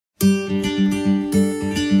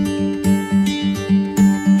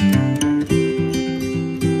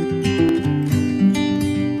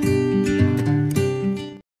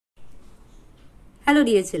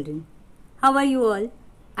Hello dear children, how are you all?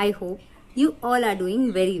 I hope you all are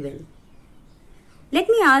doing very well. Let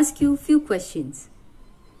me ask you a few questions.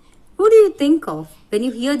 Who do you think of when you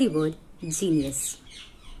hear the word genius?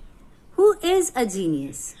 Who is a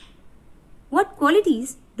genius? What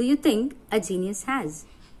qualities do you think a genius has?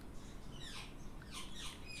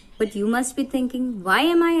 But you must be thinking, why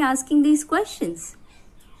am I asking these questions?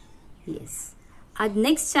 Yes, our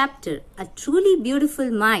next chapter, A Truly Beautiful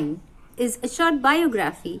Mind, is a short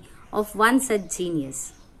biography of one such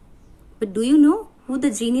genius. But do you know who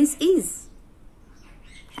the genius is?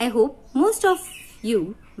 I hope most of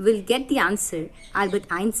you will get the answer, Albert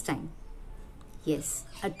Einstein. Yes,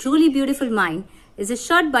 A Truly Beautiful Mind is a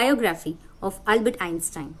short biography of Albert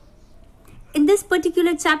Einstein. In this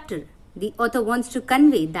particular chapter, the author wants to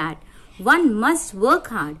convey that one must work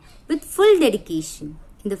hard with full dedication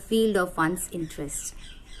in the field of one's interest.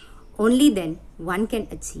 Only then one can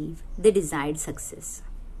achieve the desired success.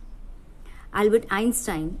 Albert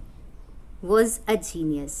Einstein was a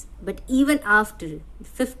genius, but even after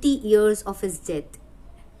 50 years of his death,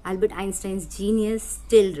 Albert Einstein's genius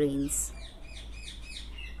still reigns.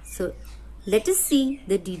 So let us see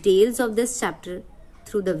the details of this chapter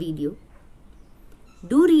through the video.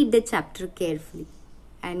 Do read the chapter carefully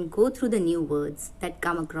and go through the new words that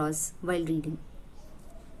come across while reading.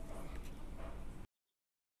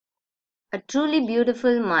 A Truly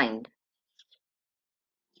Beautiful Mind.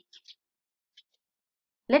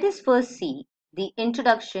 Let us first see the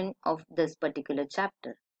introduction of this particular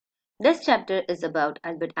chapter. This chapter is about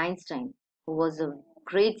Albert Einstein, who was a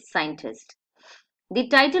great scientist. The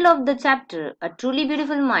title of the chapter, A Truly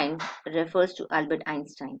Beautiful Mind, refers to Albert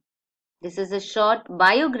Einstein. This is a short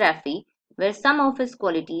biography where some of his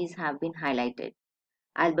qualities have been highlighted.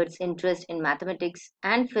 Albert's interest in mathematics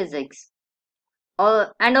and physics,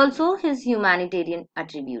 and also his humanitarian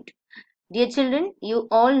attribute. Dear children, you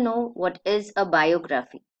all know what is a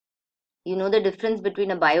biography. You know the difference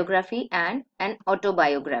between a biography and an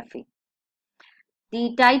autobiography.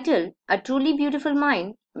 The title, A Truly Beautiful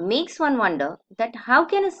Mind, makes one wonder that how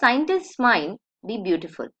can a scientist's mind be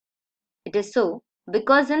beautiful? It is so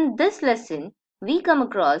because in this lesson we come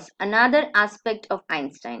across another aspect of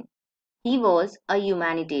Einstein. He was a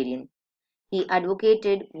humanitarian. He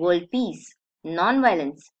advocated world peace,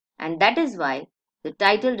 non-violence, and that is why the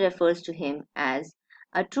title refers to him as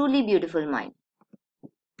A Truly Beautiful Mind.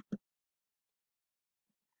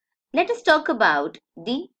 Let us talk about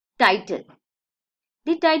the title.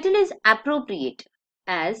 The title is appropriate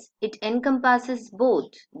as it encompasses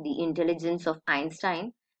both the intelligence of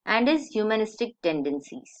Einstein and his humanistic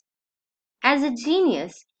tendencies. As a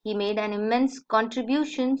genius, he made an immense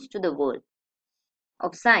contribution to the world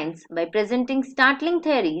of science by presenting startling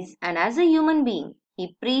theories, and as a human being,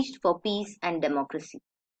 he preached for peace and democracy.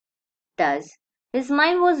 Thus, his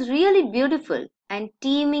mind was really beautiful and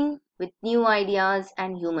teeming with new ideas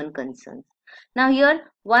and human concerns. Now,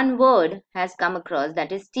 here one word has come across,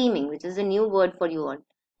 that is teeming, which is a new word for you all.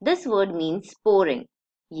 This word means pouring.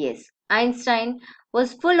 Yes, Einstein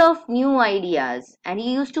was full of new ideas and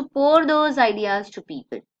he used to pour those ideas to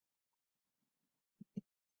people.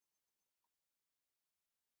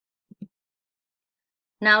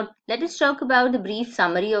 Now, let us talk about the brief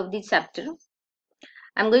summary of the chapter.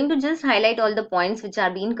 I'm going to just highlight all the points which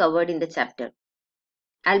are being covered in the chapter.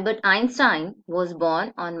 Albert Einstein was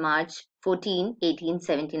born on March 14,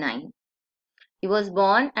 1879. He was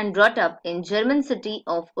born and brought up in German city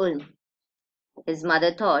of Ulm. His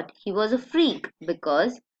mother thought he was a freak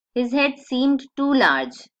because his head seemed too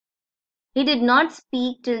large. He did not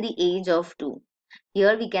speak till the age of 2.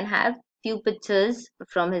 Here we can have few pictures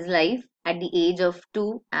from his life at the age of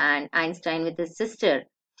 2 and Einstein with his sister.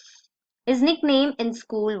 His nickname in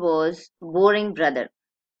school was Boring Brother.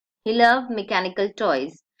 He loved mechanical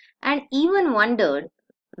toys and even wondered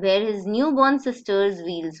where his newborn sister's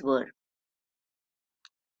wheels were.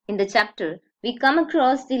 In the chapter, we come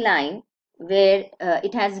across the line where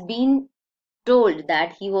it has been told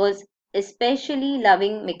that he was especially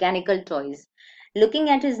loving mechanical toys.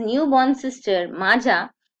 Looking at his newborn sister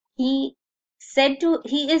Maja, he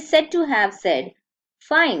is said to have said,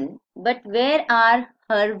 "Fine, but where are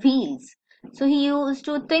her wheels?" So he used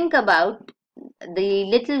to think about the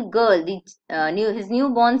little girl, his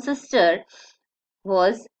newborn sister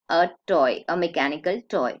was a toy, a mechanical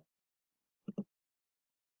toy.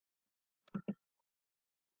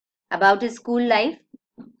 About his school life,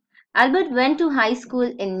 Albert went to high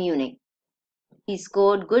school in Munich. He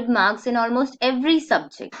scored good marks in almost every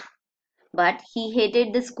subject, but he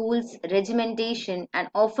hated the school's regimentation and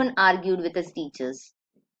often argued with his teachers.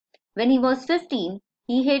 When he was 15,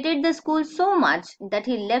 he hated the school so much that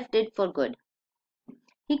he left it for good.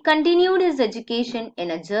 He continued his education in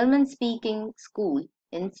a German-speaking school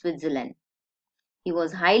in Switzerland. He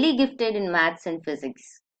was highly gifted in maths and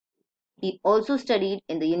physics. He also studied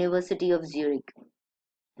in the University of Zurich.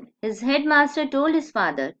 His headmaster told his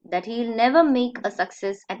father that he'll never make a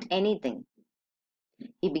success at anything.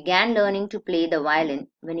 He began learning to play the violin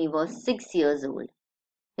when he was 6 years old.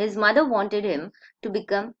 His mother wanted him to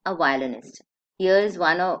become a violinist. Here is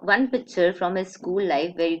one picture from his school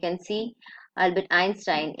life where you can see Albert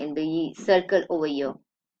Einstein in the circle over here.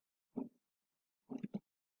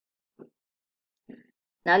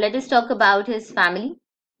 Now let us talk about his family.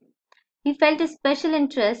 He felt a special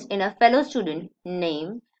interest in a fellow student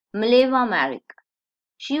named Mileva Maric.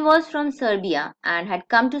 She was from Serbia and had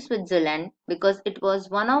come to Switzerland because it was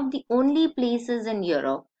one of the only places in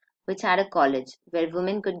Europe which had a college where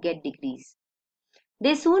women could get degrees.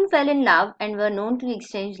 They soon fell in love and were known to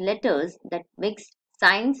exchange letters that mixed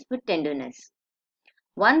science with tenderness.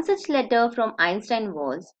 One such letter from Einstein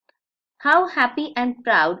was, "How happy and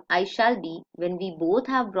proud I shall be when we both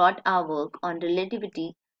have brought our work on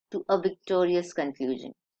relativity to a victorious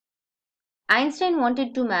conclusion." Einstein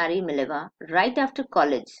wanted to marry Mileva right after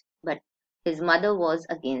college, but his mother was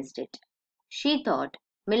against it. She thought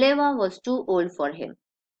Mileva was too old for him.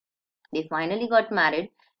 They finally got married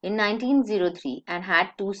in 1903 and had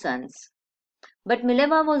 2 sons. But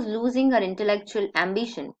Mileva was losing her intellectual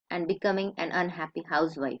ambition and becoming an unhappy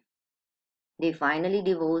housewife. They finally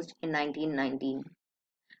divorced in 1919.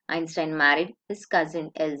 Einstein married his cousin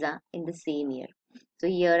Elsa in the same year. So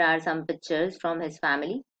here are some pictures from his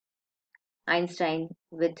family. Einstein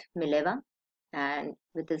with Mileva and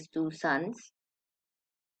with his 2 sons.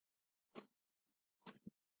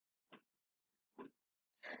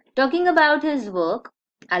 Talking about his work,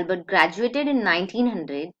 Albert graduated in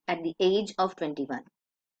 1900 at the age of 21.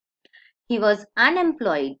 He was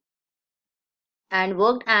unemployed and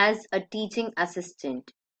worked as a teaching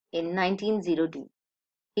assistant in 1902.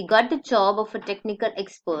 He got the job of a technical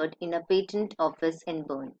expert in a patent office in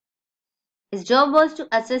Bern. His job was to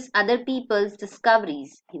assess other people's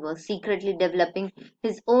discoveries. He was secretly developing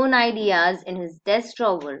his own ideas in his desk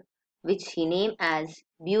drawer, which he named as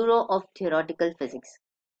Bureau of Theoretical Physics.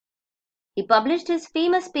 He published his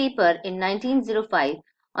famous paper in 1905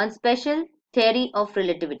 on special theory of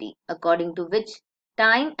relativity, according to which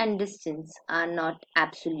time and distance are not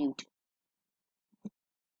absolute.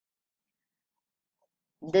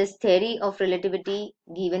 This theory of relativity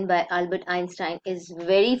given by Albert Einstein is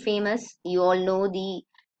very famous. You all know the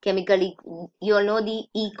you all know the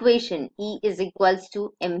equation E is equals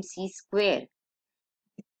to mc square.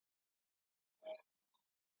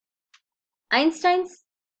 Einstein's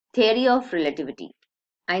theory of relativity.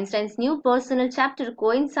 Einstein's new personal chapter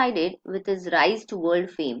coincided with his rise to world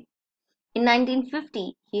fame. In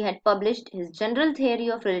 1950, he had published his general theory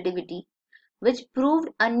of relativity, which proved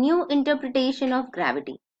a new interpretation of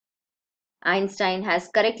gravity. Einstein has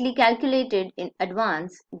correctly calculated in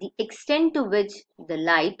advance the extent to which the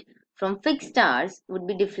light from fixed stars would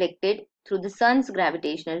be deflected through the sun's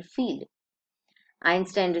gravitational field.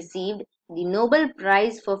 Einstein received the Nobel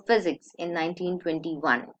Prize for Physics in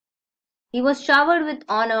 1921. He was showered with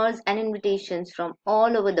honors and invitations from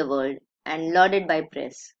all over the world and lauded by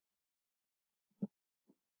press.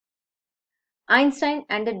 Einstein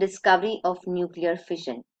and the discovery of nuclear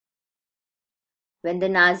fission. When the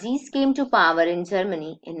Nazis came to power in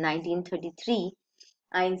Germany in 1933,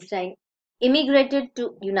 Einstein immigrated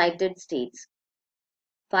to United States.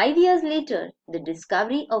 5 years later, the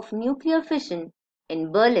discovery of nuclear fission in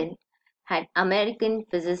Berlin had American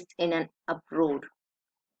physicists in an uproar.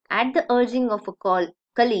 At the urging of a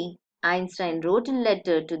colleague, Einstein wrote a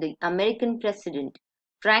letter to the American President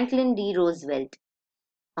Franklin D. Roosevelt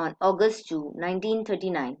on August 2,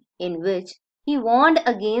 1939, in which he warned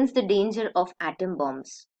against the danger of atom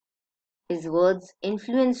bombs. His words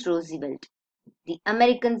influenced Roosevelt. The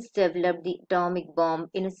Americans developed the atomic bomb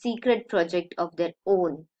in a secret project of their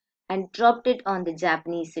own and dropped it on the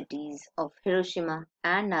Japanese cities of Hiroshima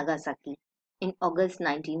and Nagasaki in August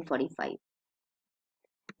 1945.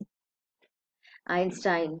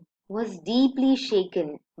 Einstein was deeply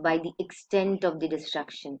shaken by the extent of the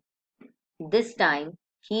destruction. This time,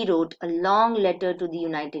 he wrote a long letter to the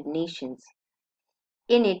United Nations.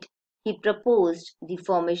 In it, he proposed the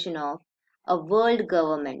formation of a world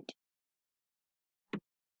government.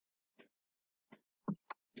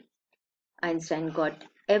 Einstein got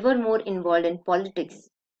ever more involved in politics,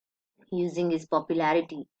 using his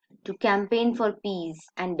popularity to campaign for peace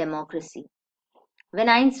and democracy. When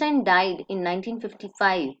Einstein died in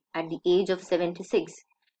 1955 at the age of 76,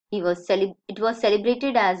 It was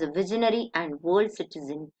celebrated as a visionary and world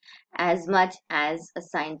citizen as much as a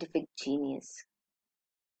scientific genius.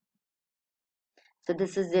 So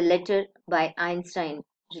this is the letter by Einstein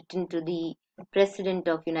written to the President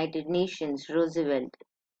of United Nations, Roosevelt.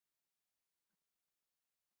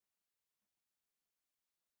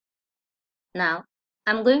 Now,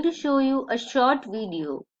 I'm going to show you a short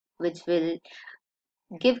video which will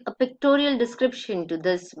give a pictorial description to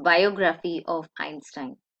this biography of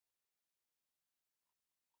Einstein.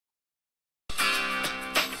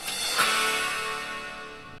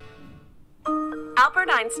 Albert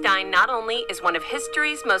Einstein not only is one of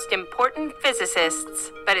history's most important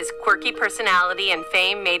physicists, but his quirky personality and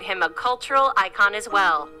fame made him a cultural icon as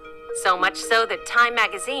well. So much so that Time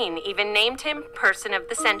magazine even named him Person of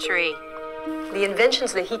the Century. The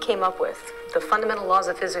inventions that he came up with, the fundamental laws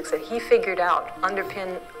of physics that he figured out,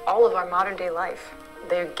 underpin all of our modern day life.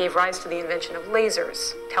 They gave rise to the invention of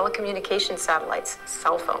lasers, telecommunication satellites,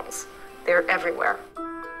 cell phones. They're everywhere.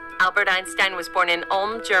 Albert Einstein was born in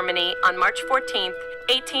Ulm, Germany on March 14,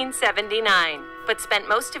 1879, but spent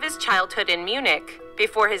most of his childhood in Munich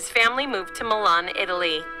before his family moved to Milan,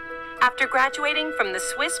 Italy. After graduating from the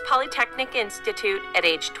Swiss Polytechnic Institute at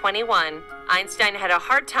age 21, Einstein had a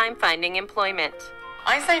hard time finding employment.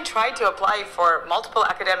 Einstein tried to apply for multiple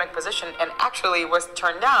academic positions and actually was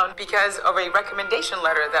turned down because of a recommendation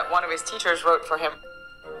letter that one of his teachers wrote for him.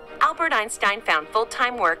 Albert Einstein found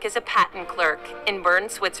full-time work as a patent clerk in Bern,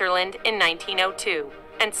 Switzerland in 1902,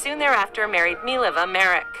 and soon thereafter married Mileva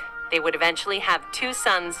Merrick. They would eventually have 2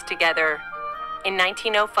 sons together. In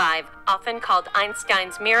 1905, often called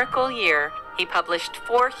Einstein's miracle year, he published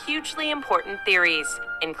 4 hugely important theories,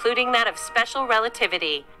 including that of special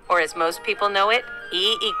relativity, or as most people know it,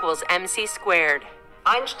 E equals mc squared.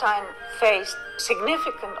 Einstein faced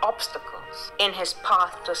significant obstacles in his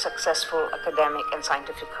path to a successful academic and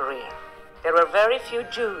scientific career. There were very few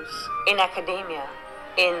Jews in academia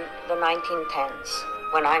in the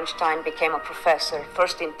 1910s when Einstein became a professor,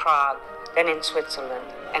 first in Prague, then in Switzerland,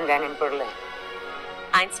 and then in Berlin.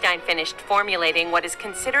 Einstein finished formulating what is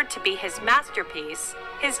considered to be his masterpiece,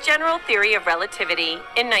 his general theory of relativity,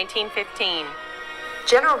 in 1915.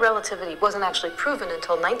 General relativity wasn't actually proven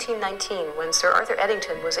until 1919 when Sir Arthur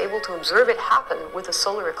Eddington was able to observe it happen with a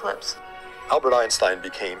solar eclipse. Albert Einstein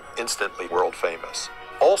became instantly world famous.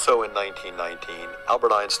 Also in 1919,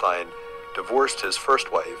 Albert Einstein divorced his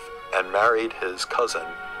first wife and married his cousin,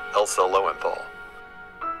 Elsa Lowenthal.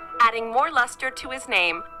 Adding more luster to his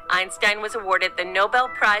name, Einstein was awarded the Nobel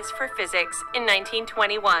Prize for Physics in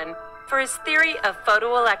 1921 for his theory of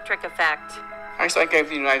photoelectric effect. Einstein came to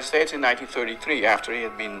the United States in 1933 after he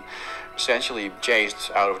had been essentially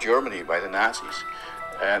chased out of Germany by the Nazis.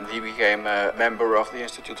 And he became a member of the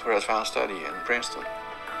Institute for Advanced Study in Princeton.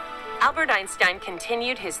 Albert Einstein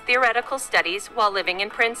continued his theoretical studies while living in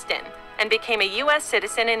Princeton and became a U.S.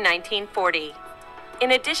 citizen in 1940.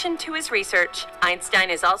 In addition to his research, Einstein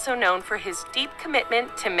is also known for his deep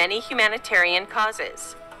commitment to many humanitarian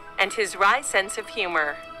causes and his wry sense of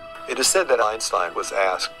humor. It is said that Einstein was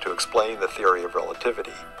asked to explain the theory of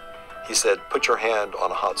relativity. He said, "Put your hand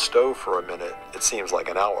on a hot stove for a minute, it seems like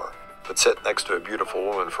an hour. But sit next to a beautiful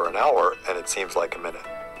woman for an hour, and it seems like a minute.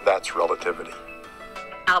 That's relativity."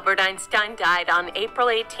 Albert Einstein died on April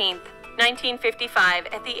 18, 1955,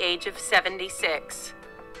 at the age of 76.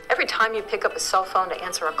 Every time you pick up a cell phone to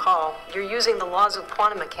answer a call, you're using the laws of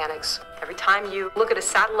quantum mechanics. Every time you look at a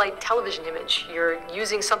satellite television image, you're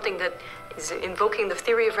using something that is invoking the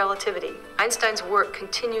theory of relativity. Einstein's work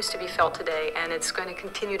continues to be felt today, and it's going to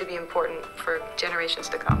continue to be important for generations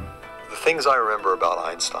to come. The things I remember about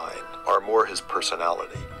Einstein are more his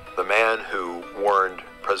personality. The man who warned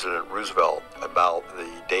President Roosevelt about the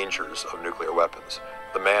dangers of nuclear weapons.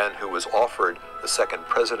 The man who was offered the second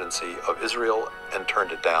presidency of Israel and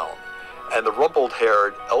turned it down. And the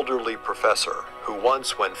rumpled-haired elderly professor who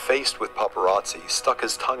once, when faced with paparazzi, stuck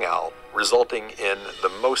his tongue out, resulting in the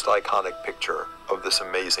most iconic picture of this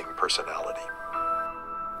amazing personality.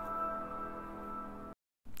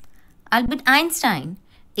 Albert Einstein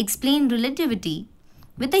explained relativity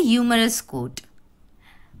with a humorous quote.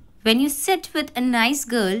 "When you sit with a nice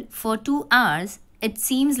girl for 2 hours, it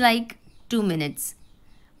seems like 2 minutes.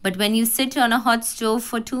 But when you sit on a hot stove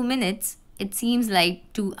for 2 minutes, it seems like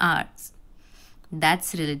 2 hours.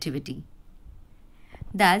 That's relativity."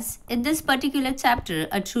 Thus, in this particular chapter,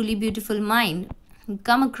 A Truly Beautiful Mind, we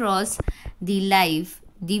come across the life,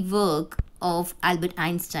 the work of Albert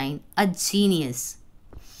Einstein, a genius.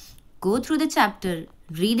 Go through the chapter,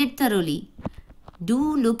 read it thoroughly. Do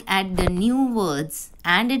look at the new words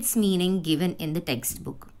and its meaning given in the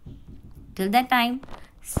textbook. Till that time,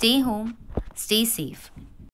 stay home, stay safe.